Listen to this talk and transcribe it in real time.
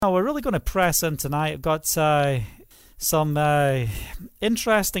Now, we're really going to press in tonight. I've got some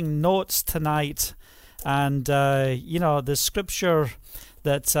interesting notes tonight. And, the scripture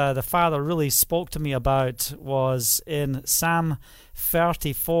that the Father really spoke to me about was in Psalm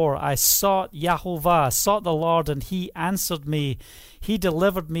 34. I sought Yahovah, sought the Lord, and He answered me. He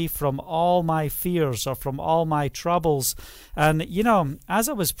delivered me from all my fears, or from all my troubles. And, as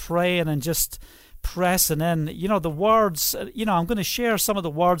I was praying and just pressing in, the words, I'm going to share some of the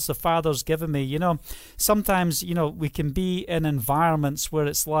words the Father's given me. Sometimes, we can be in environments where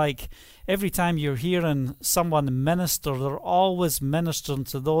it's like every time you're hearing someone minister, they're always ministering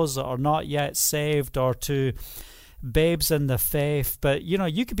to those that are not yet saved or to babes in the faith. But,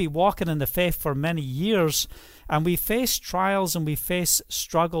 you could be walking in the faith for many years, and we face trials and we face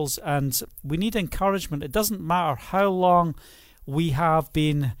struggles, and we need encouragement. It doesn't matter how long we have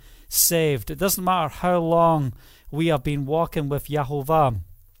been saved. It doesn't matter how long we have been walking with Yahovah.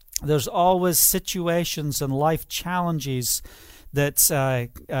 There's always situations and life challenges that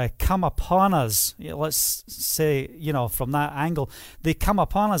come upon us. Let's say, from that angle, they come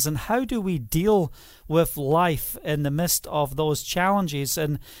upon us. And how do we deal with life in the midst of those challenges?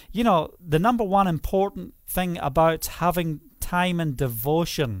 And, the number one important thing about having time and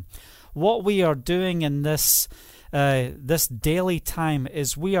devotion, what we are doing in this daily time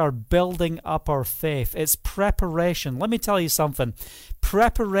is we are building up our faith. It's preparation. Let me tell you something.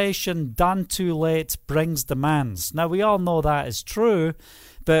 Preparation done too late brings demands. Now, we all know that is true,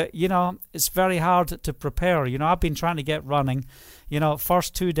 but, it's very hard to prepare. I've been trying to get running,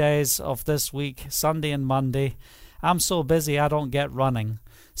 first 2 days of this week, Sunday and Monday. I'm so busy I don't get running.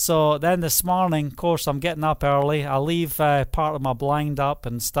 So then this morning, of course, I'm getting up early. I leave part of my blind up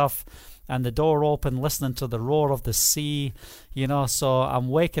and stuff, and the door open, listening to the roar of the sea, so I'm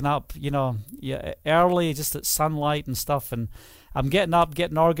waking up, early, just at sunlight and stuff, and I'm getting up,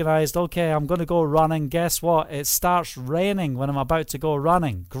 getting organized. Okay, I'm going to go running. Guess what? It starts raining when I'm about to go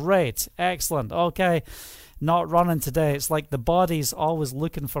running. Great, excellent. Okay, not running today. It's like the body's always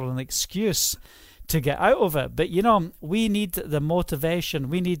looking for an excuse to get out of it. But, we need the motivation.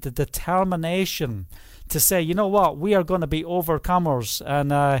 We need the determination to say, you know what, we are going to be overcomers.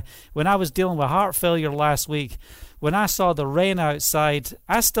 And when I was dealing with heart failure last week, when I saw the rain outside,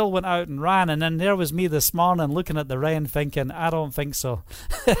 I still went out and ran. And then there was me this morning looking at the rain thinking, I don't think so.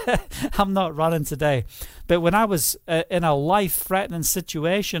 I'm not running today. But when I was in a life-threatening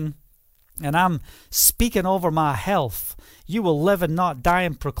situation, and I'm speaking over my health, you will live and not die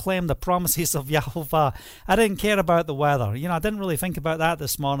and proclaim the promises of Yahovah. I didn't care about the weather. I didn't really think about that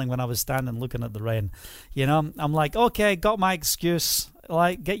this morning when I was standing looking at the rain. I'm like, okay, got my excuse.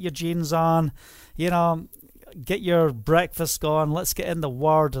 Like, get your jeans on, get your breakfast going. Let's get in the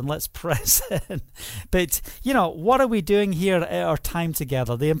Word and let's press in. But, what are we doing here at our time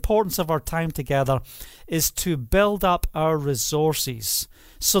together? The importance of our time together is to build up our resources,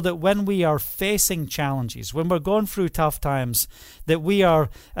 so that when we are facing challenges, when we're going through tough times, that we are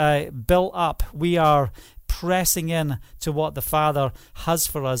built up, we are pressing in to what the Father has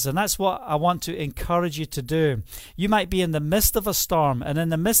for us. And that's what I want to encourage you to do. You might be in the midst of a storm, and in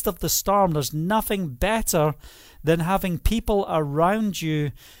the midst of the storm, there's nothing better than having people around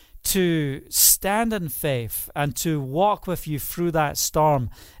you to stand in faith and to walk with you through that storm.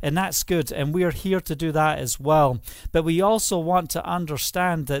 And that's good, and we're here to do that as well. But we also want to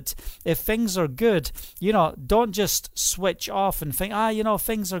understand that if things are good, don't just switch off and think,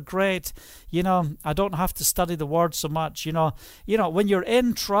 things are great, I don't have to study the Word so much. When you're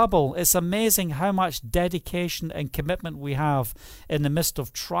in trouble, it's amazing how much dedication and commitment we have in the midst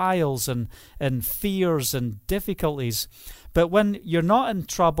of trials and fears and difficulties. But when you're not in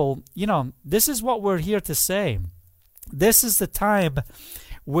trouble, this is what we're here to say. This is the time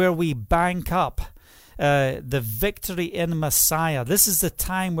where we bank up the victory in Messiah. This is the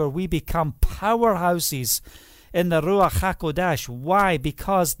time where we become powerhouses in the Ruach HaKodesh. Why?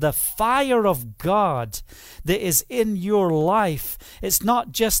 Because the fire of God that is in your life, it's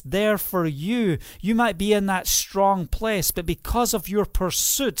not just there for you. You might be in that strong place, but because of your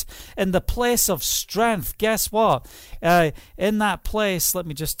pursuit in the place of strength, guess what? In that place, let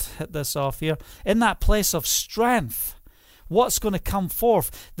me just hit this off here. In that place of strength, what's going to come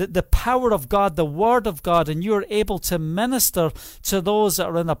forth? The power of God, the Word of God, and you're able to minister to those that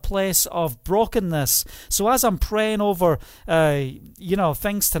are in a place of brokenness. So as I'm praying over,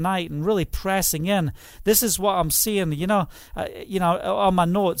 things tonight and really pressing in, this is what I'm seeing, on my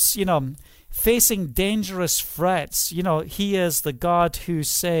notes, facing dangerous threats. He is the God who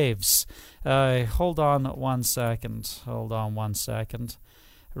saves. Hold on one second.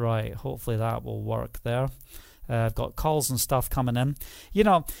 Right, hopefully that will work there. I've got calls and stuff coming in. You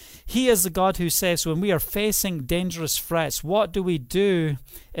know, he is the God who says when we are facing dangerous threats, what do we do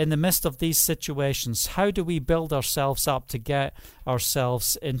in the midst of these situations? How do we build ourselves up to get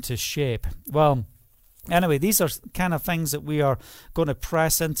ourselves into shape? Well, anyway, these are kind of things that we are going to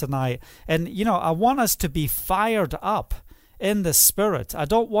press in tonight. And, you know, I want us to be fired up in the Spirit. I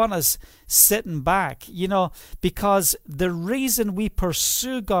don't want us sitting back, you know, because the reason we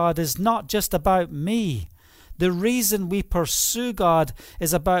pursue God is not just about me. The reason we pursue God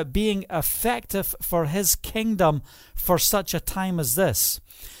is about being effective for His kingdom for such a time as this.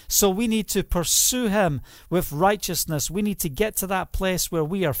 So we need to pursue Him with righteousness. We need to get to that place where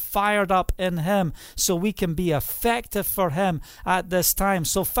we are fired up in Him so we can be effective for Him at this time.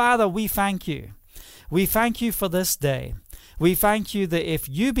 So, Father, we thank you. We thank you for this day. We thank you that if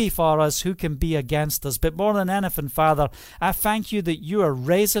you be for us, who can be against us? But more than anything, Father, I thank you that you are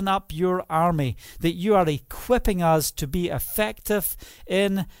raising up your army, that you are equipping us to be effective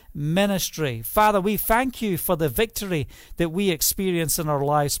in ministry. Father, we thank you for the victory that we experience in our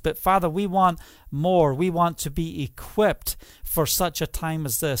lives. But Father, we want more. We want to be equipped for such a time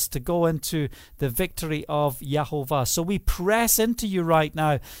as this, to go into the victory of Yahovah. So we press into you right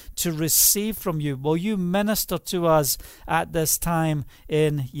now to receive from you. Will you minister to us at this time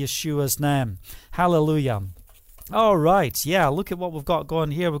in Yeshua's name? Hallelujah. All right, yeah, look at what we've got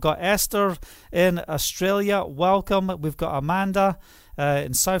going here. We've got Esther in Australia. Welcome. We've got Amanda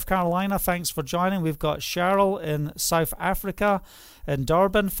in South Carolina. Thanks for joining. We've got Cheryl in South Africa, in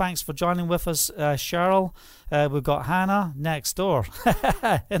Durban. Thanks for joining with us, Cheryl. We've got Hannah next door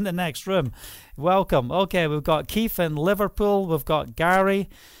in the next room. Welcome. Okay, we've got Keith in Liverpool. We've got Gary.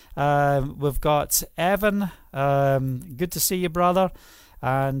 We've got Evan. Good to see you, brother.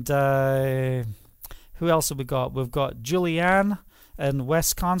 And who else have we got? We've got Julianne in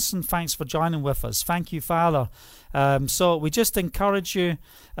Wisconsin. Thanks for joining with us. Thank you, Father. So we just encourage you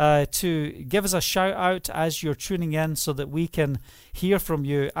to give us a shout out as you're tuning in so that we can hear from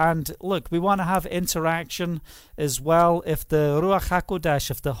you. And look, we want to have interaction as well. If the Ruach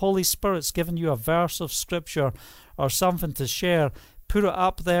HaKodesh, if the Holy Spirit's given you a verse of Scripture or something to share, put it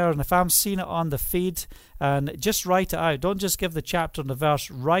up there, and if I'm seeing it on the feed, and just write it out. Don't just give the chapter and the verse.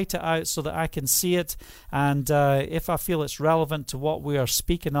 Write it out so that I can see it, and if I feel it's relevant to what we are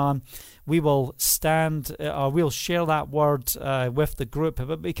speaking on, we will stand, or we'll share that word with the group.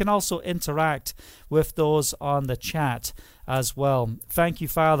 But we can also interact with those on the chat as well. Thank you,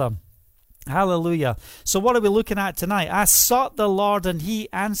 Father. Hallelujah. So what are we looking at tonight? I sought the Lord and He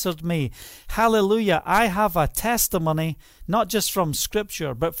answered me. Hallelujah. I have a testimony, not just from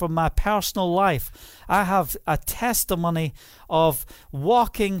Scripture, but from my personal life. I have a testimony of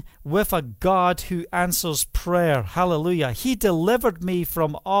walking with a God who answers prayer. Hallelujah. He delivered me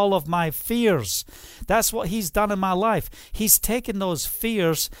from all of my fears. That's what He's done in my life. He's taken those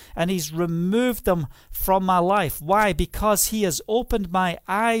fears and He's removed them from my life. Why? Because He has opened my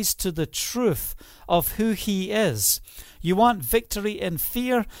eyes to the truth of who He is. You want victory in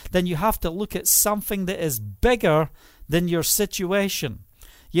fear? Then you have to look at something that is bigger than your situation.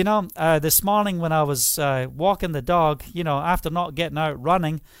 You know, this morning when I was walking the dog, you know, after not getting out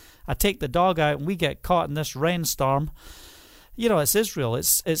running, I take the dog out and we get caught in this rainstorm. You know, it's Israel.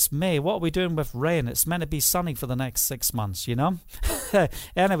 It's May. What are we doing with rain? It's meant to be sunny for the next 6 months, you know?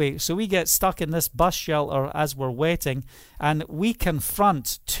 Anyway, so we get stuck in this bus shelter as we're waiting, and we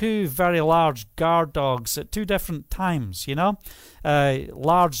confront two very large guard dogs at two different times, you know?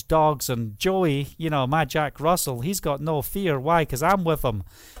 Large dogs, and Joey, you know, my Jack Russell, he's got no fear. Why? Because I'm with him.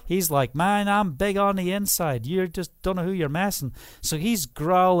 He's like, man, I'm big on the inside. You just don't know who you're messing. So he's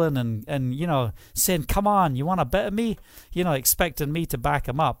growling and you know, saying, come on, you want a bit of me? You know, expecting me to back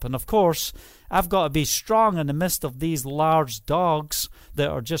him up. And of course, I've got to be strong in the midst of these large dogs that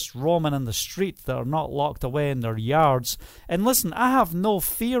are just roaming in the street, that are not locked away in their yards. And listen, I have no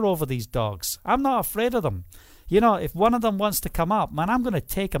fear over these dogs. I'm not afraid of them. You know, if one of them wants to come up, man, I'm going to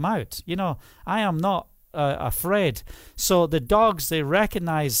take him out. You know, I am not afraid. So the dogs, they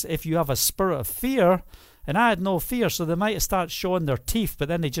recognize if you have a spirit of fear, and I had no fear, so they might start showing their teeth, but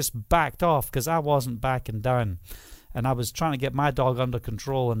then they just backed off because I wasn't backing down. And I was trying to get my dog under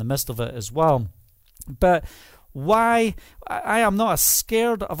control in the midst of it as well. But why? I am not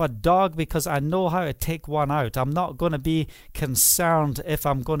scared of a dog because I know how to take one out. I'm not going to be concerned if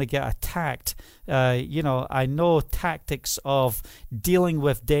I'm going to get attacked. You know, I know tactics of dealing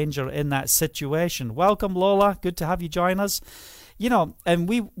with danger in that situation. Welcome, Lola. Good to have you join us. You know, and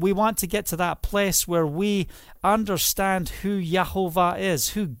we want to get to that place where we understand who Yahovah is,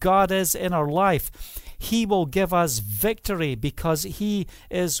 who God is in our life. He will give us victory because He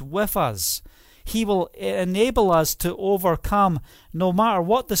is with us. He will enable us to overcome no matter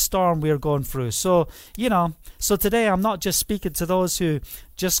what the storm we are going through. So, so today I'm not just speaking to those who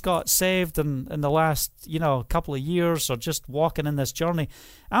just got saved in the last, couple of years or just walking in this journey.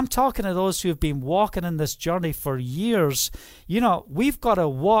 I'm talking to those who have been walking in this journey for years. We've got to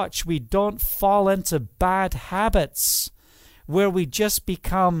watch we don't fall into bad habits where we just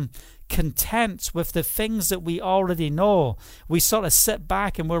become content with the things that we already know. We sort of sit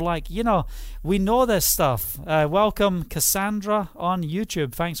back and we're like, we know this stuff. Welcome, Cassandra, on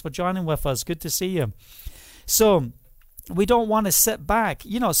YouTube. Thanks for joining with us. Good to see you. So we don't want to sit back.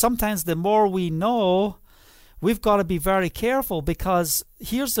 Sometimes the more we know, we've got to be very careful, because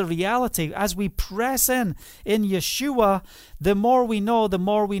here's the reality. As we press in Yeshua, the more we know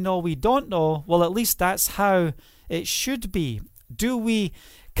we don't know. Well, at least that's how it should be. Do we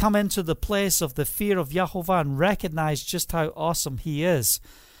come into the place of the fear of Yahovah and recognize just how awesome He is,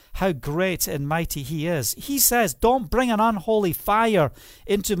 how great and mighty He is? He says, don't bring an unholy fire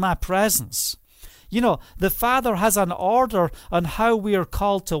into my presence. The Father has an order on how we are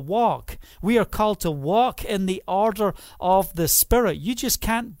called to walk. We are called to walk in the order of the Spirit. You just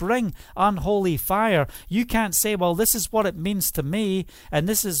can't bring unholy fire. You can't say, well, this is what it means to me, and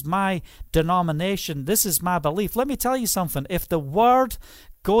this is my denomination, this is my belief. Let me tell you something. If the Word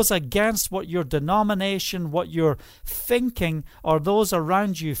goes against what your denomination, what you're thinking, or those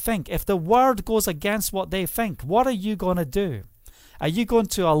around you think, if the Word goes against what they think, what are you going to do? Are you going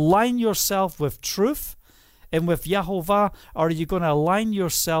to align yourself with truth and with Yahovah, or are you going to align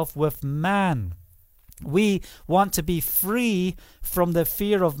yourself with man? We want to be free from the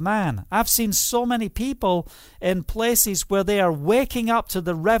fear of man. I've seen so many people in places where they are waking up to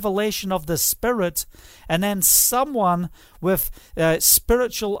the revelation of the Spirit, and then someone with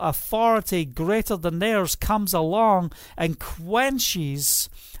spiritual authority greater than theirs comes along and quenches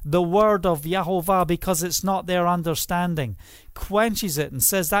the word of Yahovah because it's not their understanding, quenches it and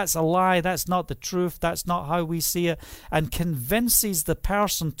says that's a lie, that's not the truth, that's not how we see it, and convinces the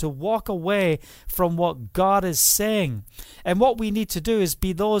person to walk away from what God is saying. And what we need to do is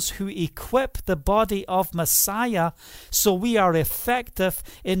be those who equip the body of Messiah so we are effective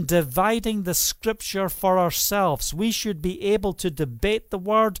in dividing the Scripture for ourselves. We should be able to debate the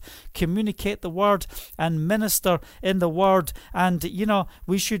Word, communicate the Word, and minister in the Word. And,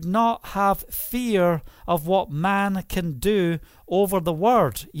 we should not have fear of what man can do over the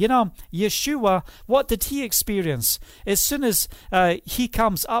Word. Yeshua, what did he experience? As soon as he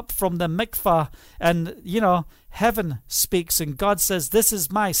comes up from the mikvah and, heaven speaks and God says, this is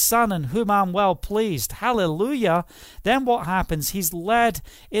my Son in whom I'm well pleased. Hallelujah. Then what happens? He's led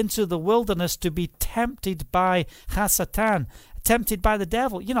into the wilderness to be tempted by Hasatan, tempted by the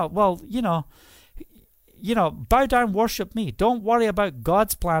devil. Bow down, worship me. Don't worry about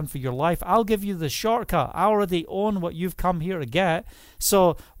God's plan for your life. I'll give you the shortcut. I already own what you've come here to get.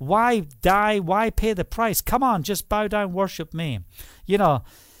 So why die? Why pay the price? Come on, just bow down, worship me.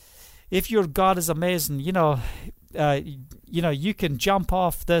 If your God is amazing, you can jump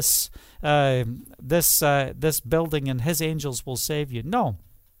off this building and His angels will save you. No.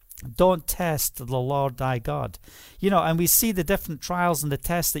 Don't test the Lord thy God. And we see the different trials and the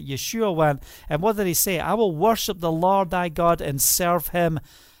tests that Yeshua went. And what did he say? I will worship the Lord thy God and serve Him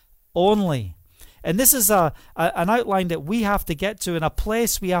only. And this is an outline that we have to get to, and a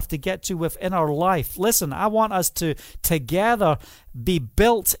place we have to get to within our life. Listen, I want us to together be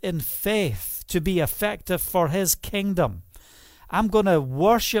built in faith to be effective for His kingdom. I'm going to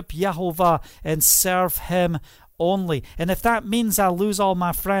worship Yahovah and serve Him only. And if that means I lose all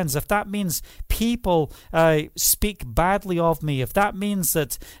my friends, if that means people speak badly of me, if that means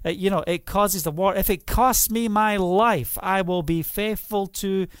that it causes the war, if it costs me my life, I will be faithful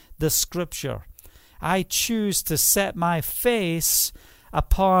to the Scripture. I choose to set my face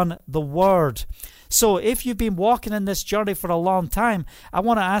upon the Word. So if you've been walking in this journey for a long time, I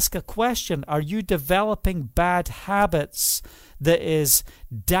want to ask a question. Are you developing bad habits that is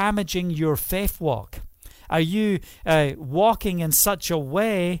damaging your faith walk? Are you walking in such a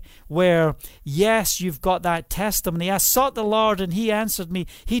way where, yes, you've got that testimony? I sought the Lord and He answered me.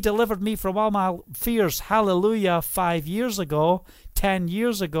 He delivered me from all my fears. Hallelujah. 5 years ago, 10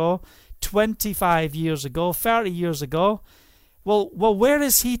 years ago, 25 years ago, 30 years ago. Well, where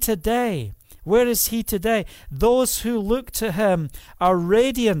is He today? Where is He today? Those who look to Him are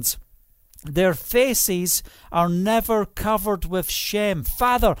radiant. Their faces are never covered with shame.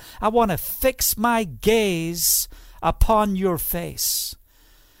 Father, I want to fix my gaze upon your face.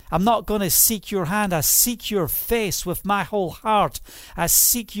 I'm not going to seek your hand. I seek your face with my whole heart. I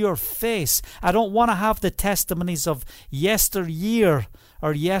seek your face. I don't want to have the testimonies of yesteryear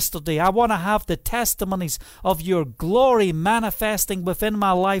or yesterday. I want to have the testimonies of your glory manifesting within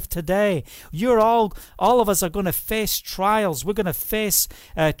my life today. All of us are going to face trials. We're going to face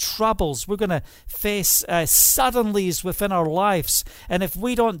troubles. We're going to face suddenlies within our lives. And if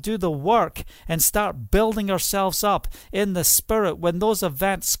we don't do the work and start building ourselves up in the Spirit, when those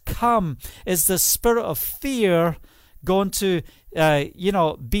events come, is the spirit of fear going to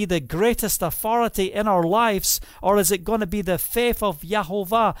be the greatest authority in our lives, or is it going to be the faith of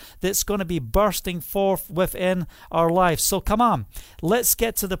Yahovah that's going to be bursting forth within our lives? So come on, let's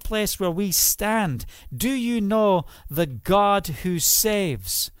get to the place where we stand. Do you know the God who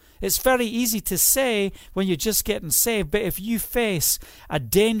saves? It's very easy to say when you're just getting saved, but if you face a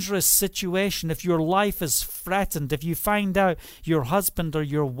dangerous situation, if your life is threatened, if you find out your husband or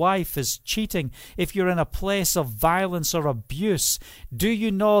your wife is cheating, if you're in a place of violence or abuse, do you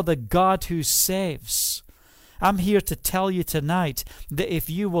know the God who saves? I'm here to tell you tonight that if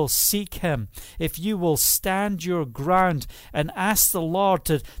you will seek Him, if you will stand your ground and ask the Lord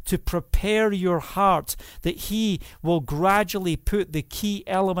to prepare your heart, that He will gradually put the key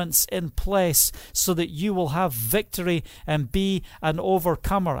elements in place so that you will have victory and be an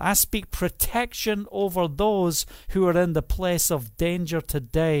overcomer. I speak protection over those who are in the place of danger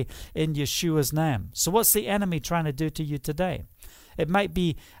today in Yeshua's name. So what's the enemy trying to do to you today? It might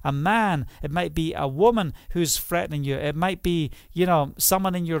be a man. It might be a woman who's threatening you. It might be,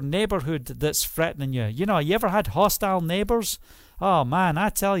 someone in your neighborhood that's threatening you. You ever had hostile neighbors? Oh, man, I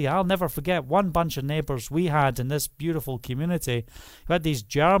tell you, I'll never forget one bunch of neighbors we had in this beautiful community. We had these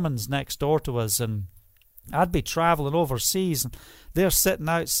Germans next door to us, and I'd be traveling overseas, and they're sitting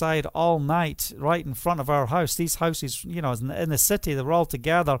outside all night right in front of our house. These houses, in the city, they were all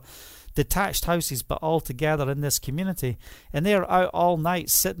together. Detached houses, but all together in this community, and they're out all night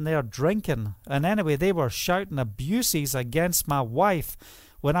sitting there drinking. And anyway, they were shouting abuses against my wife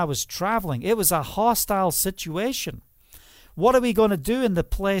when I was traveling. It was a hostile situation. What are we going to do in the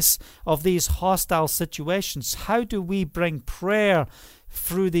place of these hostile situations? How do we bring prayer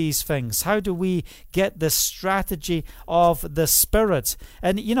through these things? How do we get the strategy of the Spirit?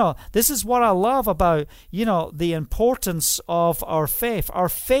 And this is what I love about the importance of our faith. Our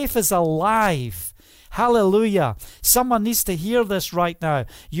faith is alive. Hallelujah. Someone needs to hear this right now.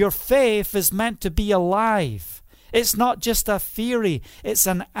 Your faith is meant to be alive. It's not just a theory, it's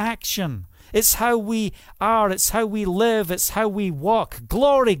an action. It's how we are. It's how we live. It's how we walk.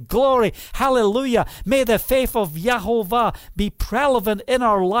 Glory, glory, hallelujah. May the faith of Yahovah be prevalent in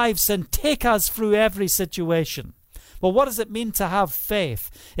our lives and take us through every situation. Well, what does it mean to have faith?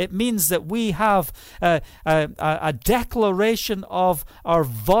 It means that we have a declaration of our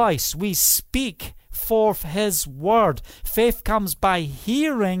voice. We speak forth His word. Faith comes by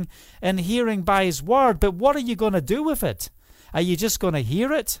hearing, and hearing by His word. But what are you going to do with it? Are you just going to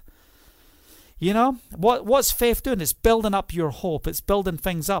hear it? What's faith doing? It's building up your hope. It's building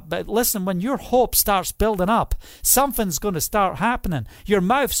things up. But listen, when your hope starts building up, something's going to start happening. Your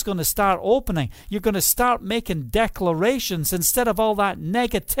mouth's going to start opening. You're going to start making declarations instead of all that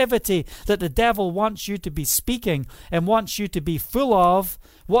negativity that the devil wants you to be speaking and wants you to be full of.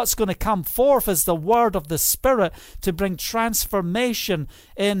 What's going to come forth is the word of the Spirit to bring transformation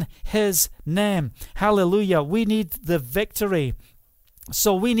in His name. Hallelujah. We need the victory.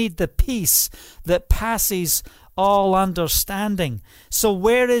 So we need the peace that passes all understanding. So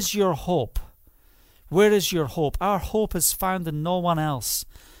where is your hope? Where is your hope? Our hope is found in no one else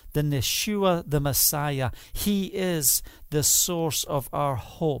than Yeshua the Messiah. He is the source of our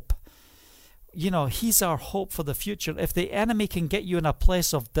hope. He's our hope for the future. If the enemy can get you in a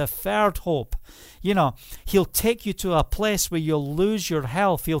place of deferred hope, he'll take you to a place where you'll lose your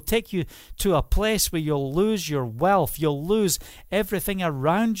health. He'll take you to a place where you'll lose your wealth. You'll lose everything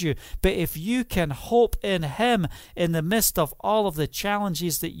around you. But if you can hope in Him in the midst of all of the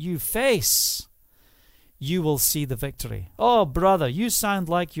challenges that you face, you will see the victory. Oh, brother, you sound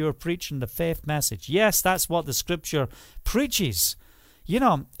like you're preaching the faith message. Yes, that's what the Scripture preaches.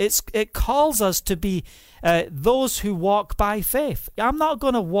 It calls us to be those who walk by faith. I'm not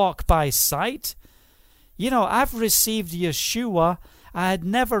going to walk by sight. I've received Yeshua. I had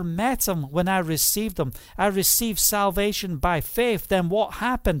never met Him when I received Him. I received salvation by faith. Then what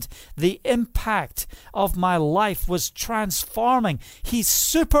happened? The impact of my life was transforming. He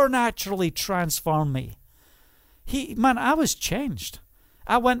supernaturally transformed me. I was changed.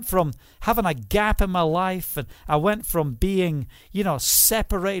 I went from having a gap in my life, and I went from being,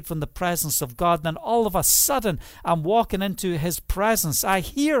 separated from the presence of God. And then all of a sudden, I'm walking into His presence. I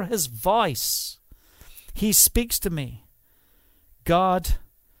hear His voice. He speaks to me. God,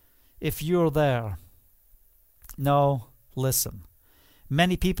 if you're there, no, listen.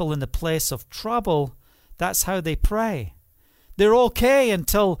 Many people in the place of trouble, that's how they pray. They're okay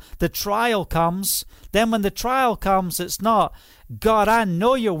until the trial comes. Then when the trial comes, it's not, God, I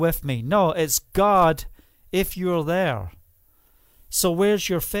know you're with me. No, it's God, if you're there. So where's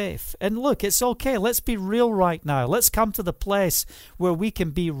your faith? And look, it's okay. Let's be real right now. Let's come to the place where we can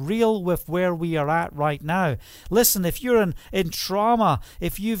be real with where we are at right now. Listen, if you're in trauma,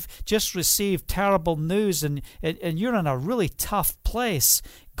 if you've just received terrible news and you're in a really tough place,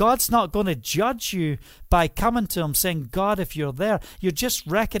 God's not going to judge you by coming to him saying, God, if you're there. You're just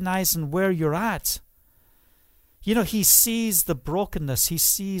recognizing where you're at. You know, he sees the brokenness. He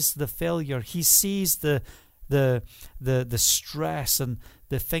sees the failure. He sees the stress and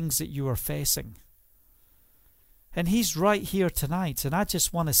the things that you are facing. And he's right here tonight. And I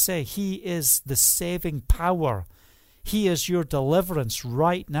just want to say, he is the saving power. He is your deliverance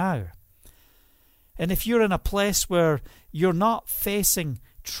right now. And if you're in a place where you're not facing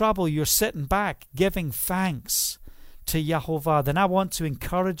trouble, you're sitting back giving thanks to Jehovah, then I want to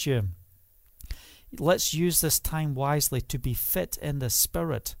encourage you. Let's use this time wisely to be fit in the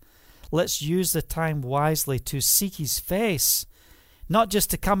Spirit. Let's use the time wisely to seek his face, not just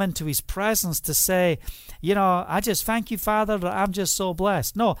to come into his presence to say, you know, I just thank you, Father, that I'm just so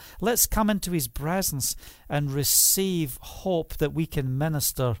blessed. No, let's come into his presence and receive hope that we can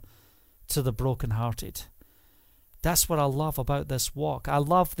minister to the brokenhearted. That's what I love about this walk. I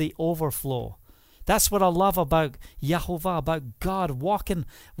love the overflow. That's what I love about Jehovah, about God, walking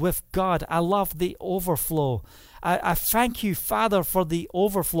with God. I love the overflow. I thank you, Father, for the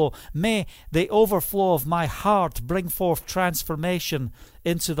overflow. May the overflow of my heart bring forth transformation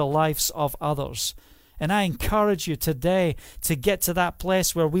into the lives of others. And I encourage you today to get to that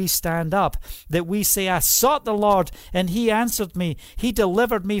place where we stand up, that we say, I sought the Lord and he answered me. He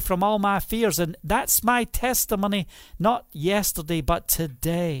delivered me from all my fears. And that's my testimony, not yesterday, but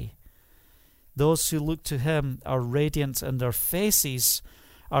today. Those who look to him are radiant, and their faces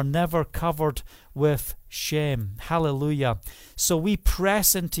are never covered with shame. Hallelujah. So we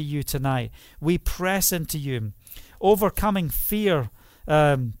press into you tonight. We press into you. Overcoming fear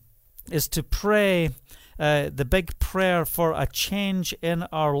is to pray the big prayer for a change in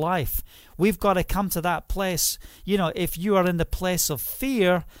our life. We've got to come to that place. You know, if you are in the place of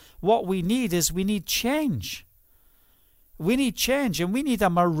fear, what we need change. We need change, and we need a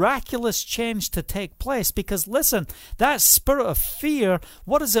miraculous change to take place, because listen, that spirit of fear,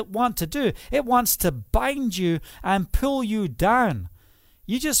 what does it want to do? It wants to bind you and pull you down.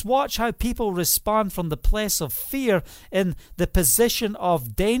 You just watch how people respond from the place of fear in the position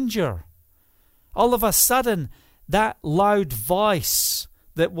of danger. All of a sudden, that loud voice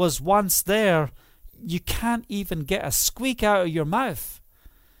that was once there, you can't even get a squeak out of your mouth,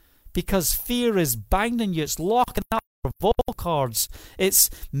 because fear is binding you. It's locking up your vocal cords. It's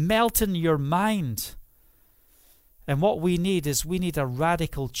melting your mind. And what we need a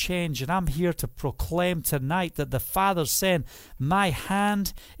radical change. And I'm here to proclaim tonight that the Father's saying, my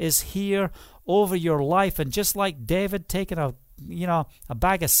hand is here over your life. And just like David taking a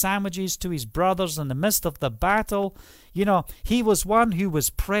bag of sandwiches to his brothers in the midst of the battle, he was one who was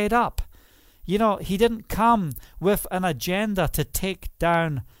prayed up. He didn't come with an agenda to take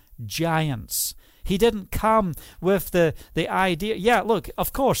down giants. He didn't come with the idea. Yeah, look,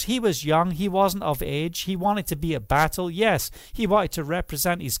 of course, he was young. He wasn't of age. He wanted to be at battle. Yes, he wanted to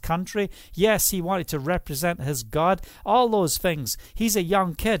represent his country. Yes, he wanted to represent his God. All those things. He's a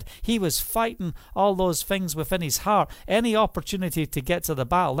young kid. He was fighting all those things within his heart. Any opportunity to get to the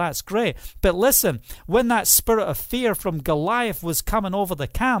battle, that's great. But listen, when that spirit of fear from Goliath was coming over the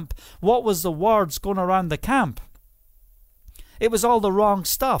camp, what was the words going around the camp? It was all the wrong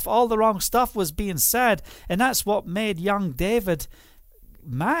stuff. All the wrong stuff was being said, and that's what made young David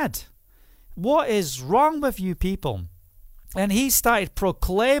mad. What is wrong with you people? And he started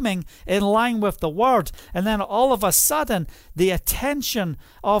proclaiming in line with the word, and then all of a sudden, the attention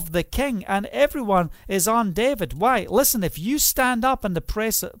of the king and everyone is on David. Why? Listen, if you stand up in the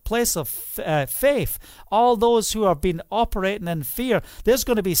place of faith, all those who have been operating in fear, there's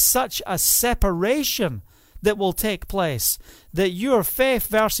going to be such a separation that will take place, that your faith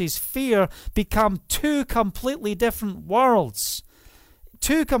versus fear become two completely different worlds.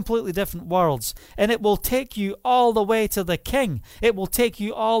 two completely different worlds, and it will take you all the way to the King. It will take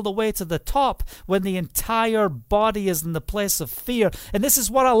you all the way to the top when the entire body is in the place of fear. And this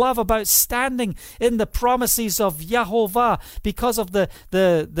is what I love about standing in the promises of Yahovah, because of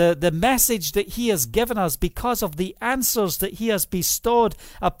the message that He has given us, because of the answers that He has bestowed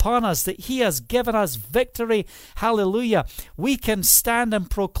upon us, that He has given us victory. Hallelujah. We can stand and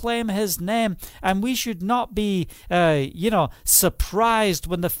proclaim His name, and we should not be surprised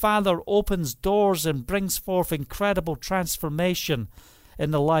when the Father opens doors and brings forth incredible transformation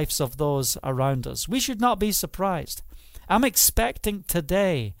in the lives of those around us. We should not be surprised. I'm expecting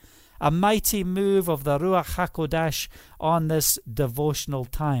today a mighty move of the Ruach HaKodesh on this devotional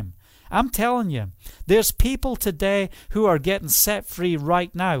time. I'm telling you, there's people today who are getting set free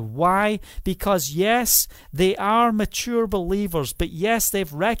right now. Why? Because yes, they are mature believers, but yes,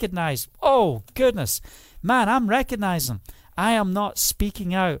 they've recognized, oh goodness, man, I'm recognizing I am not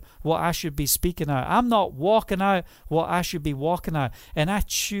speaking out what I should be speaking out. I'm not walking out what I should be walking out. And I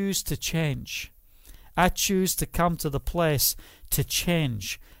choose to change. I choose to come to the place to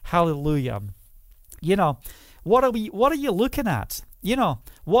change. Hallelujah. What are you looking at?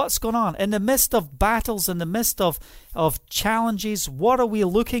 What's going on? In the midst of battles, in the midst of challenges, what are we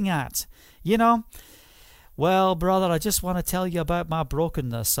looking at? Well, brother, I just want to tell you about my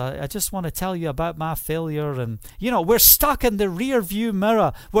brokenness. I just want to tell you about my failure. And, we're stuck in the rear view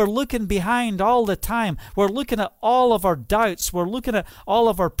mirror. We're looking behind all the time. We're looking at all of our doubts. We're looking at all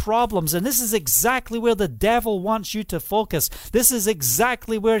of our problems. And this is exactly where the devil wants you to focus. This is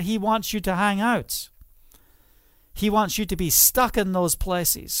exactly where he wants you to hang out. He wants you to be stuck in those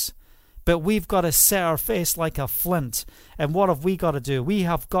places. But we've got to set our face like a flint. And what have we got to do? We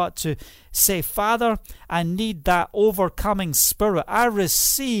have got to say, Father, I need that overcoming spirit. I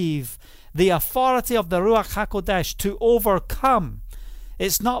receive the authority of the Ruach HaKodesh to overcome.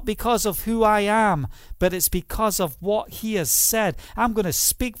 It's not because of who I am, but it's because of what He has said. I'm going to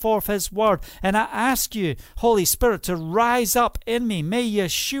speak forth His word. And I ask you, Holy Spirit, to rise up in me. May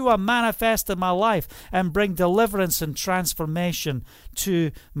Yeshua manifest in my life and bring deliverance and transformation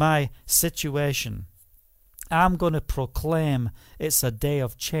to my situation. I'm going to proclaim it's a day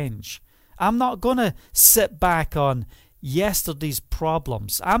of change. I'm not going to sit back on yesterday's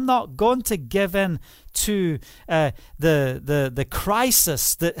problems. I'm not going to give in to the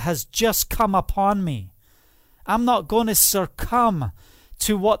crisis that has just come upon me. I'm not going to succumb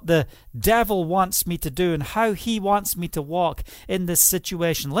to what the devil wants me to do and how he wants me to walk in this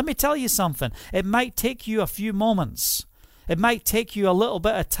situation. Let me tell you something. It might take you a few moments. It might take you a little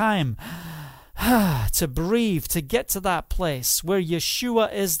bit of time to breathe, to get to that place where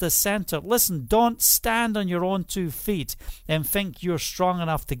Yeshua is the center. Listen, don't stand on your own 2 feet and think you're strong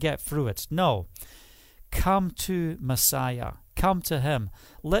enough to get through it. No. Come to Messiah. Come to Him.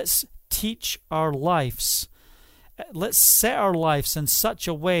 Let's teach our lives. Let's set our lives in such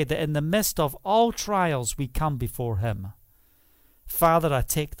a way that in the midst of all trials we come before Him. Father, I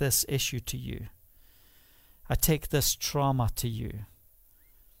take this issue to you. I take this trauma to you.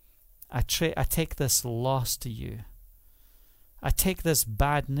 I take this loss to you. I take this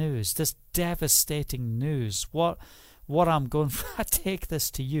bad news, this devastating news, what I'm going through. I take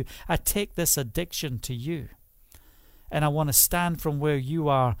this to you. I take this addiction to you. And I want to stand from where you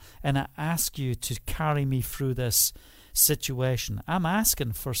are, and I ask you to carry me through this situation. I'm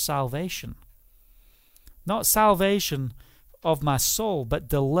asking for salvation. Not salvation of my soul, but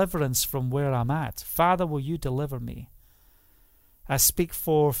deliverance from where I'm at. Father, will you deliver me? I speak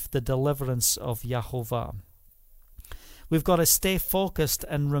forth the deliverance of Yahovah. We've got to stay focused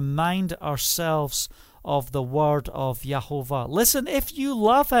and remind ourselves of the word of Yahovah. Listen, if you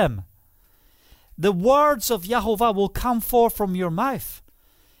love Him, the words of Yahovah will come forth from your mouth.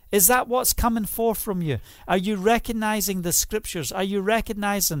 Is that what's coming forth from you? Are you recognizing the scriptures? Are you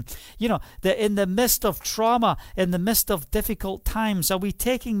recognizing, that in the midst of trauma, in the midst of difficult times, are we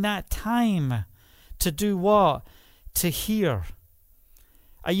taking that time to do what? To hear.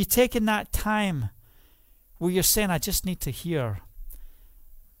 Are you taking that time where you're saying, I just need to hear?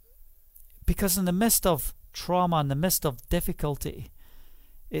 Because in the midst of trauma, in the midst of difficulty,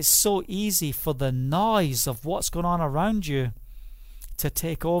 it's so easy for the noise of what's going on around you to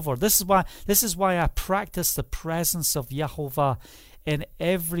take over. This is why I practice the presence of Yahovah in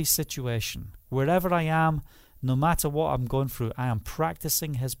every situation. Wherever I am, no matter what I'm going through, I am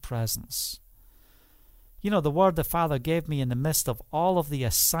practicing His presence. The word the Father gave me in the midst of all of the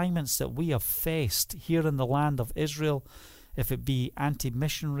assignments that we have faced here in the land of Israel if it be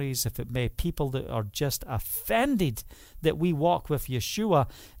anti-missionaries, if it may people that are just offended that we walk with Yeshua,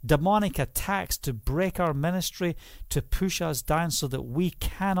 demonic attacks to break our ministry, to push us down so that we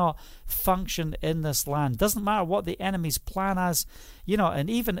cannot function in this land. Doesn't matter what the enemy's plan is, and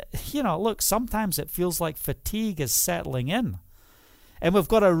even, look, sometimes it feels like fatigue is settling in. And we've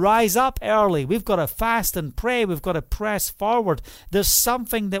got to rise up early. We've got to fast and pray. We've got to press forward. There's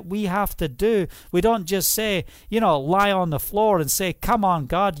something that we have to do. We don't just say, lie on the floor and say, come on,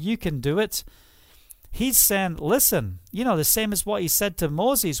 God, you can do it. He's saying, listen, the same as what he said to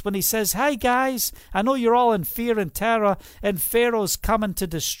Moses when he says, hey, guys, I know you're all in fear and terror and Pharaoh's coming to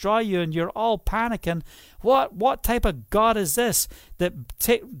destroy you and you're all panicking. What type of God is this that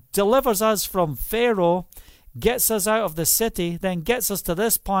delivers us from Pharaoh, gets us out of the city, then gets us to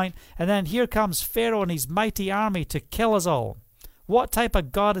this point, and then here comes Pharaoh and his mighty army to kill us all? What type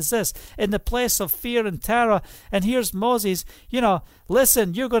of God is this? In the place of fear and terror, and here's Moses,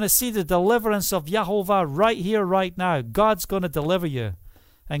 listen, you're going to see the deliverance of Yahovah right here, right now. God's going to deliver you.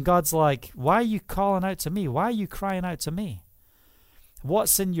 And God's like, why are you calling out to me? Why are you crying out to me?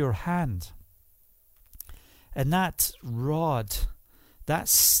 What's in your hand? And that rod, that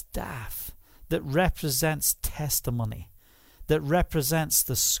staff, that represents testimony, that represents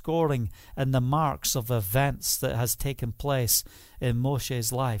the scoring and the marks of events that has taken place in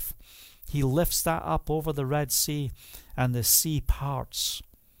Moshe's life. He lifts that up over the Red Sea and the sea parts.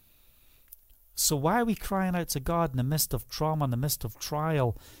 So why are we crying out to God in the midst of trauma, in the midst of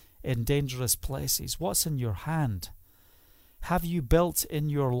trial, in dangerous places? What's in your hand? Have you built in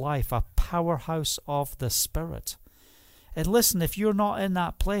your life a powerhouse of the Spirit? And listen, if you're not in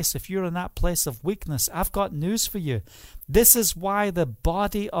that place, if you're in that place of weakness, I've got news for you. This is why the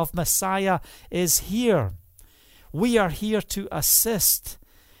body of Messiah is here. We are here to assist,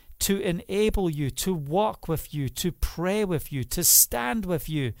 to enable you, to walk with you, to pray with you, to stand with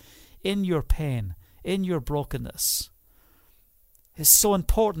you in your pain, in your brokenness. It's so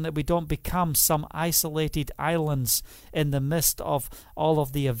important that we don't become some isolated islands in the midst of all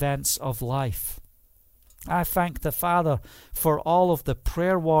of the events of life. I thank the Father for all of the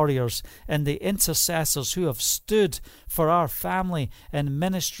prayer warriors and the intercessors who have stood for our family and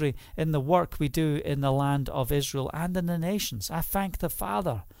ministry in the work we do in the land of Israel and in the nations. I thank the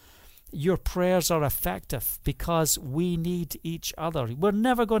Father. Your prayers are effective because we need each other. We're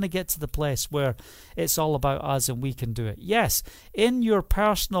never going to get to the place where it's all about us and we can do it. Yes, in your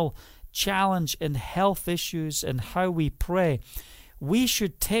personal challenge and health issues and how we pray, we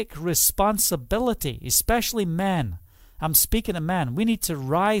should take responsibility, especially men. I'm speaking to men. We need to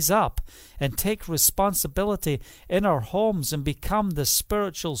rise up and take responsibility in our homes and become the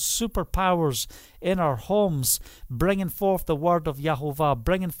spiritual superpowers in our homes, bringing forth the word of Yahovah,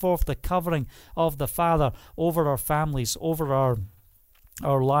 bringing forth the covering of the Father over our families, over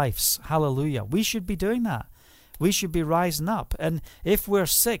our lives. Hallelujah. We should be doing that. We should be rising up. And if we're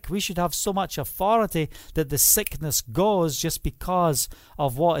sick, we should have so much authority that the sickness goes just because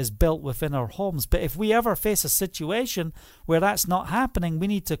of what is built within our homes. But if we ever face a situation where that's not happening, we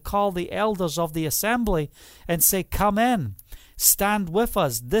need to call the elders of the assembly and say, come in, stand with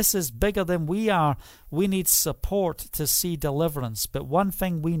us. This is bigger than we are. We need support to see deliverance. But one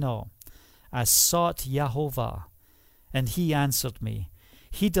thing we know, I sought Yahovah, and he answered me.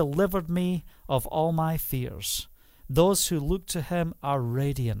 He delivered me of all my fears. Those who look to him are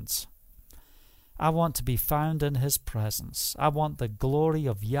radiant. I want to be found in his presence. I want the glory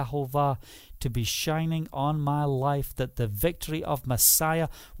of Yahovah to be shining on my life, that the victory of Messiah,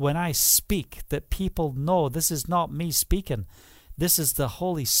 when I speak, that people know this is not me speaking. This is the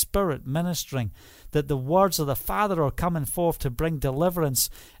Holy Spirit ministering, that the words of the Father are coming forth to bring deliverance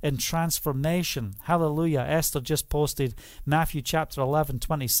and transformation. Hallelujah. Esther just posted Matthew chapter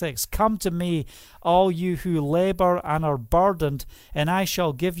 11:26. Come to me, all you who labor and are burdened, and I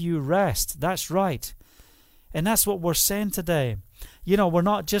shall give you rest. That's right. And that's what we're saying today. We're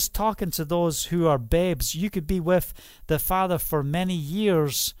not just talking to those who are babes. You could be with the Father for many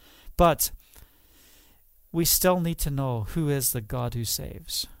years, but we still need to know who is the God who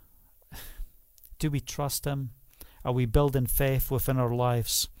saves. Do we trust him? Are we building faith within our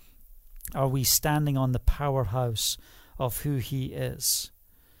lives? Are we standing on the powerhouse of who he is?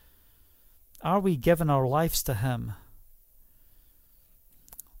 Are we giving our lives to him?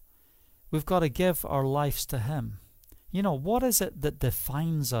 We've got to give our lives to him. What is it that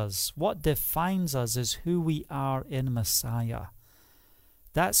defines us? What defines us is who we are in Messiah.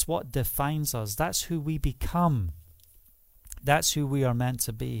 That's what defines us. That's who we become. That's who we are meant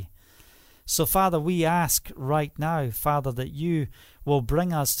to be. So, Father, we ask right now, Father, that you will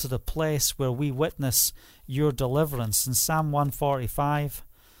bring us to the place where we witness your deliverance. In Psalm 145,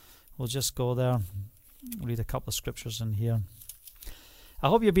 we'll just go there, read a couple of scriptures in here. I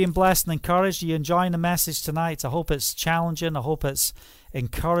hope you're being blessed and encouraged. Are you enjoying the message tonight? I hope it's challenging. I hope it's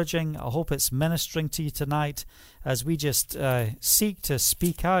encouraging. I hope it's ministering to you tonight as we just seek to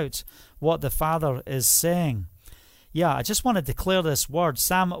speak out what the Father is saying. Yeah, I just want to declare this word.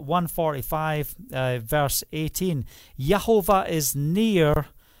 Psalm 145, verse 18. Jehovah is near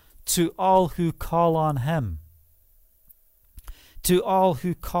to all who call on him. To all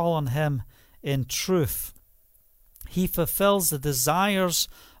who call on him in truth. He fulfills the desires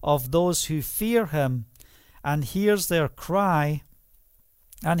of those who fear him and hears their cry,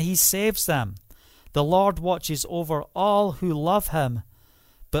 and he saves them. The Lord watches over all who love him,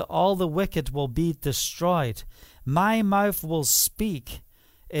 but all the wicked will be destroyed. My mouth will speak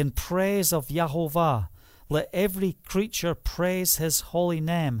in praise of Jehovah. Let every creature praise his holy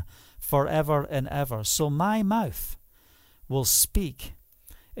name forever and ever. So my mouth will speak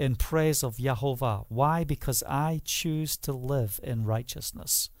in praise of Jehovah. Why? Because I choose to live in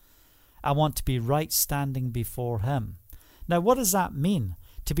righteousness. I want to be right standing before him. Now, what does that mean?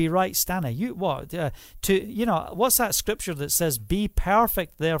 To be right standing? What's that scripture that says, "Be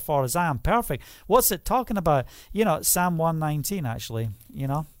perfect, therefore, as I am perfect"? What's it talking about? Psalm 119, actually.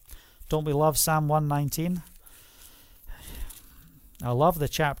 Don't we love Psalm 119? I love the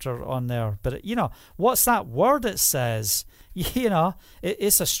chapter on there. But, what's that word it says?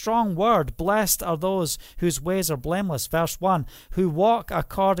 It's a strong word. Blessed are those whose ways are blameless. Verse 1, who walk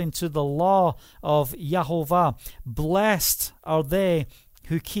according to the law of Jehovah. Blessed are they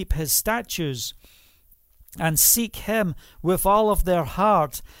who keep his statutes and seek him with all of their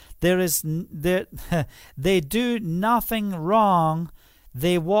heart. They do nothing wrong.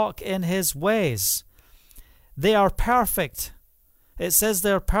 They walk in his ways. They are perfect. It says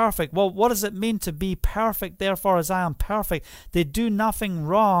they're perfect. Well, what does it mean to be perfect? Therefore, as I am perfect. They do nothing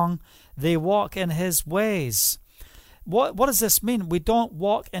wrong. They walk in his ways. What does this mean? We don't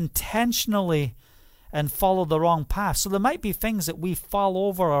walk intentionally and follow the wrong path. So there might be things that we fall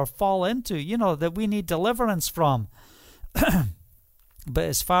over or fall into, that we need deliverance from. But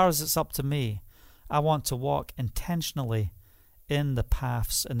as far as it's up to me, I want to walk intentionally in the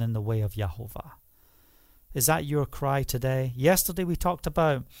paths and in the way of Jehovah. Is that your cry today? Yesterday we talked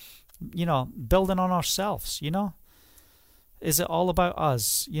about, building on ourselves, Is it all about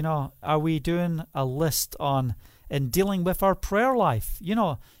us? Are we doing a list on and dealing with our prayer life? You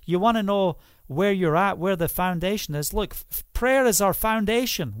want to know where you're at, where the foundation is. Look, prayer is our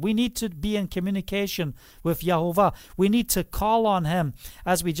foundation. We need to be in communication with Jehovah. We need to call on him.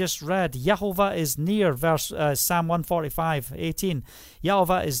 As we just read, Jehovah is near, Psalm 145, 18.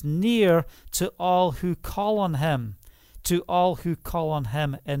 Jehovah is near to all who call on him. To all who call on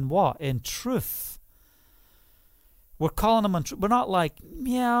him in what? In truth. We're calling him on truth. We're not like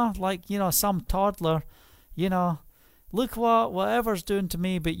some toddler, look whatever's doing to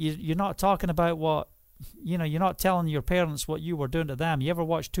me, but you're not talking about what, you're not telling your parents what you were doing to them. You ever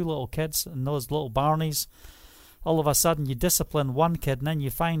watch two little kids and those little Barneys? All of a sudden you discipline one kid and then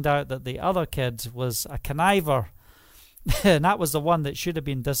you find out that the other kid was a conniver. And that was the one that should have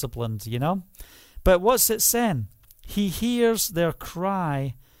been disciplined, But what's it saying? He hears their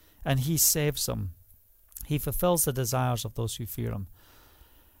cry and he saves them. He fulfills the desires of those who fear him.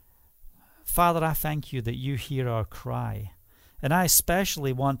 Father, I thank you that you hear our cry. And I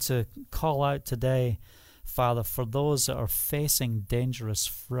especially want to call out today, Father, for those that are facing dangerous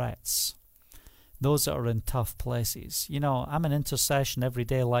threats, those that are in tough places. I'm in intercession every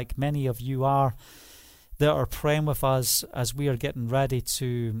day like many of you are that are praying with us as we are getting ready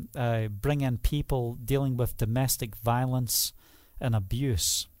to bring in people dealing with domestic violence and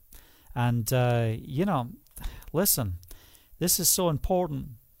abuse. And, listen, this is so important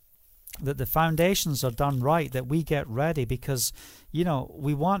that the foundations are done right, that we get ready, because,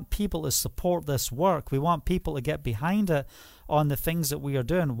 we want people to support this work. We want people to get behind it on the things that we are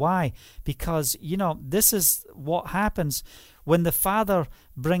doing. Why? Because, this is what happens when the Father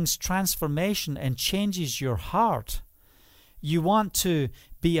brings transformation and changes your heart. You want to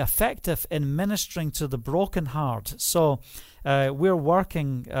be effective in ministering to the broken heart. So we're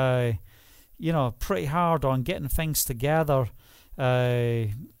working, pretty hard on getting things together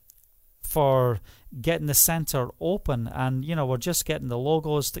for getting the center open, and we're just getting the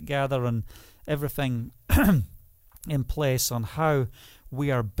logos together and everything in place on how we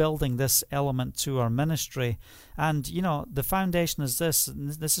are building this element to our ministry. And the foundation is this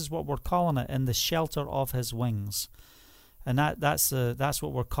is what we're calling it: in the shelter of his wings. And that's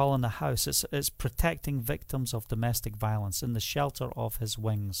what we're calling the house. It's protecting victims of domestic violence in the shelter of his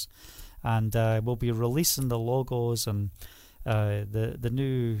wings. And we'll be releasing the logos and the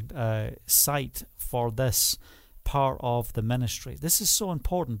new site for this part of the ministry. This is so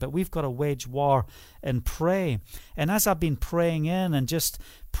important, but we've got to wage war and pray. And as I've been praying in and just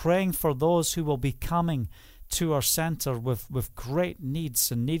praying for those who will be coming to our center with great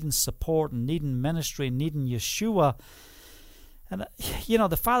needs and needing support and needing ministry and needing Yeshua. And,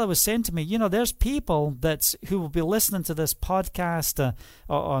 the Father was saying to me, there's people who will be listening to this podcast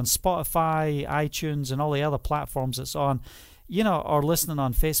on Spotify, iTunes, and all the other platforms it's on, or listening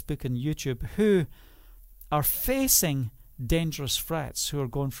on Facebook and YouTube, who are facing dangerous threats, who are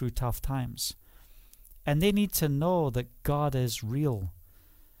going through tough times. And they need to know that God is real.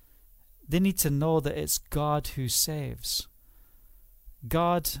 They need to know that it's God who saves.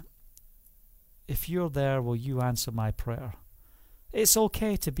 God, if you're there, will you answer my prayer? It's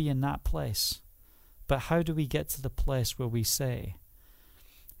okay to be in that place. But how do we get to the place where we say,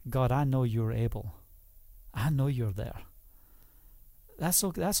 God, I know you're able. I know you're there.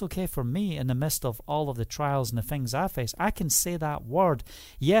 That's okay for me in the midst of all of the trials and the things I face. I can say that word.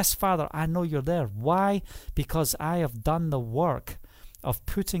 Yes, Father, I know you're there. Why? Because I have done the work of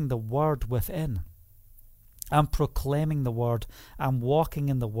putting the word within. I'm proclaiming the word. I'm walking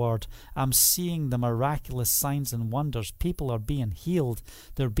in the word. I'm seeing the miraculous signs and wonders. People are being healed.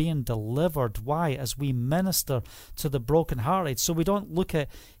 They're being delivered. Why? As we minister to the brokenhearted. So we don't look at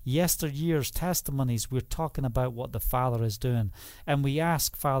yesteryear's testimonies. We're talking about what the Father is doing. And we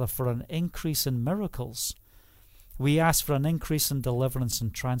ask, Father, for an increase in miracles. We ask for an increase in deliverance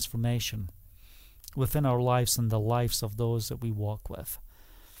and transformation within our lives and the lives of those that we walk with.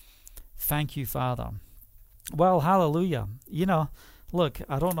 Thank you, Father. Well, hallelujah. Look,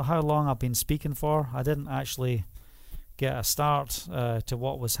 I don't know how long I've been speaking for. I didn't actually get a start to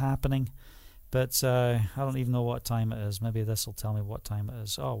what was happening, but I don't even know what time it is. Maybe this will tell me what time it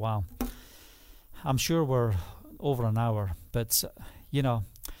is. Oh, wow. I'm sure we're over an hour, but,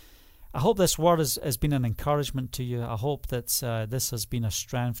 I hope this word has been an encouragement to you. I hope that this has been a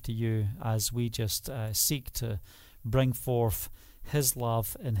strength to you as we just seek to bring forth His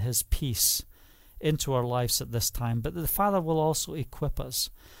love and His peace into our lives at this time. But the Father will also equip us.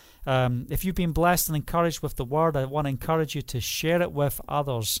 If you've been blessed and encouraged with the word, I want to encourage you to share it with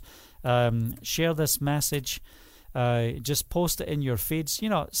others. Share this message. Just post it in your feeds.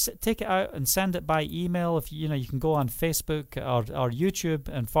 Take it out and send it by email. If you can go on Facebook or YouTube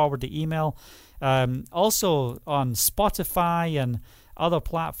and forward the email. Also on Spotify and other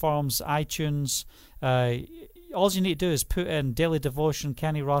platforms, iTunes. All you need to do is put in Daily Devotion,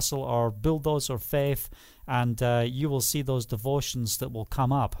 Kenny Russell, or Bulldozer Faith, and you will see those devotions that will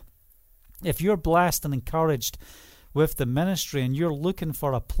come up. If you're blessed and encouraged with the ministry and you're looking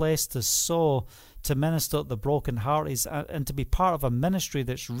for a place to sow, to minister to the brokenhearted, and to be part of a ministry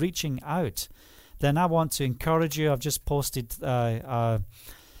that's reaching out, then I want to encourage you. I've just posted a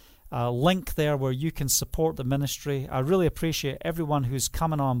link there where you can support the ministry. I really appreciate everyone who's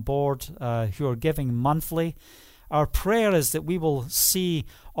coming on board, who are giving monthly. Our prayer is that we will see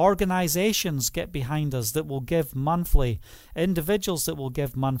organizations get behind us that will give monthly, individuals that will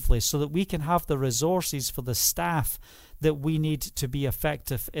give monthly, so that we can have the resources for the staff that we need to be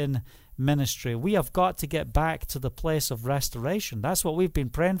effective in ministry. We have got to get back to the place of restoration. That's what we've been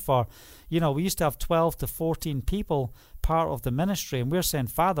praying for. We used to have 12 to 14 people part of the ministry, and we're saying,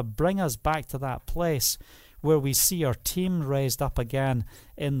 Father, bring us back to that place where we see our team raised up again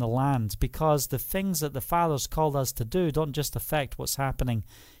in the land, because the things that the Father's called us to do don't just affect what's happening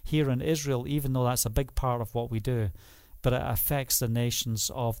here in Israel, even though that's a big part of what we do, but it affects the nations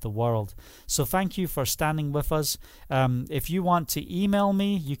of the world. So thank you for standing with us. If you want to email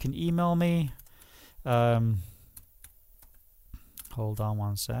me, you can email me. Hold on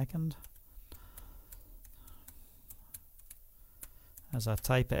one second as I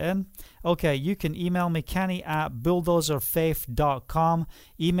type it in. Okay, you can email me, kenny@bulldozerfaith.com.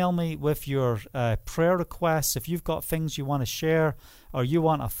 Email me with your prayer requests. If you've got things you want to share or you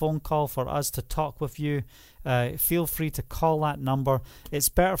want a phone call for us to talk with you, feel free to call that number. It's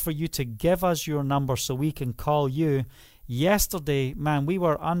better for you to give us your number so we can call you. Yesterday, man, we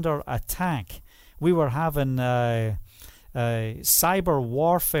were under attack. We were having cyber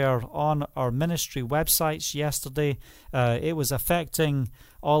warfare on our ministry websites yesterday. It was affecting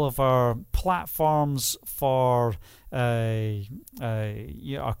all of our platforms for our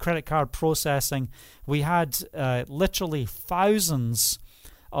credit card processing. We had literally thousands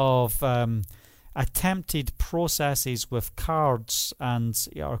of attempted processes with cards and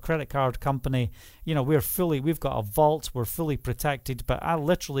our credit card company. We've got a vault, we're fully protected, but I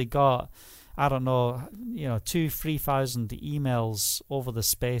literally got, I don't know, 2,000-3,000 emails over the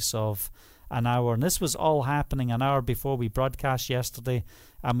space of an hour. And this was all happening an hour before we broadcast yesterday,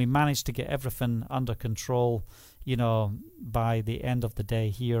 and we managed to get everything under control, by the end of the day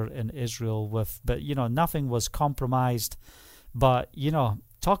here in Israel. But nothing was compromised. But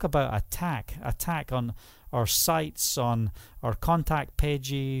talk about attack on our sites, on our contact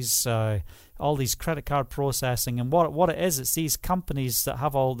pages, all these credit card processing. And what it is, it's these companies that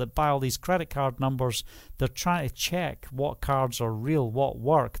buy all these credit card numbers. They're trying to check what cards are real, what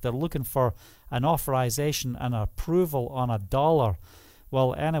work. They're looking for an authorization and approval on a dollar.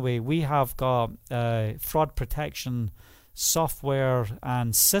 Well, anyway, we have got fraud protection software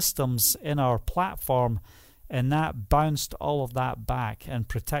and systems in our platform, and that bounced all of that back and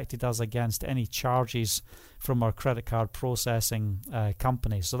protected us against any charges from our credit card processing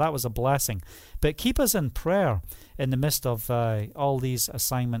company. So that was a blessing. But keep us in prayer in the midst of all these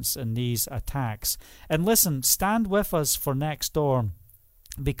assignments and these attacks. And listen, stand with us for Nextdoor,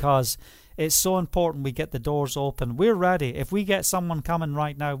 because it's so important we get the doors open. We're ready. If we get someone coming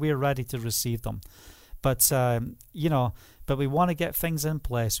right now, we're ready to receive them. But, but we want to get things in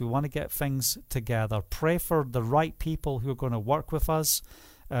place. We want to get things together. Pray for the right people who are going to work with us.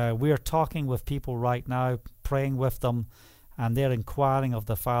 We are talking with people right now, praying with them, and they're inquiring of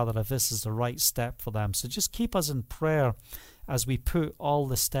the Father if this is the right step for them. So just keep us in prayer as we put all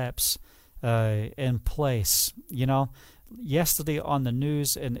the steps in place. Yesterday on the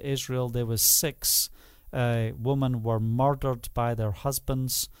news in Israel, there was 6 women were murdered by their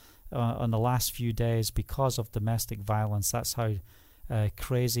husbands on the last few days because of domestic violence. That's how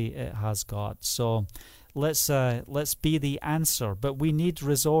crazy it has got. So let's be the answer. But we need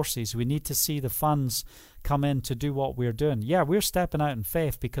resources. We need to see the funds come in to do what we're doing. Yeah, we're stepping out in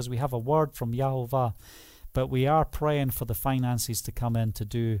faith because we have a word from Yahovah, but we are praying for the finances to come in to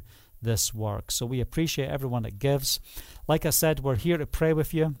do this work. So we appreciate everyone that gives. Like I said, we're here to pray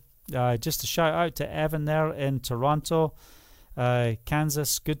with you. Just a shout out to Evan there in Toronto,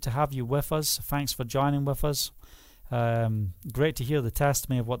 Kansas. Good to have you with us. Thanks for joining with us. Great to hear the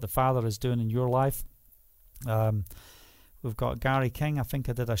testimony of what the Father is doing in your life. We've got Gary King. I think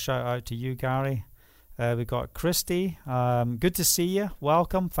I did a shout out to you, Gary. We've got Christy. Good to see you.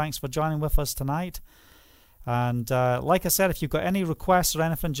 Welcome. Thanks for joining with us tonight. And like I said, if you've got any requests or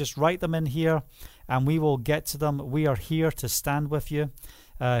anything, just write them in here and we will get to them. We are here to stand with you.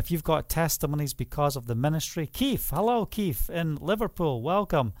 If you've got testimonies because of the ministry, Keith, hello Keith in Liverpool,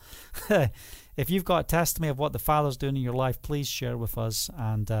 welcome. If you've got a testimony of what the Father's doing in your life, please share with us,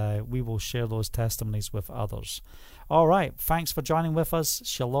 and we will share those testimonies with others. All right, thanks for joining with us.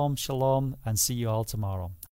 Shalom, shalom, and see you all tomorrow.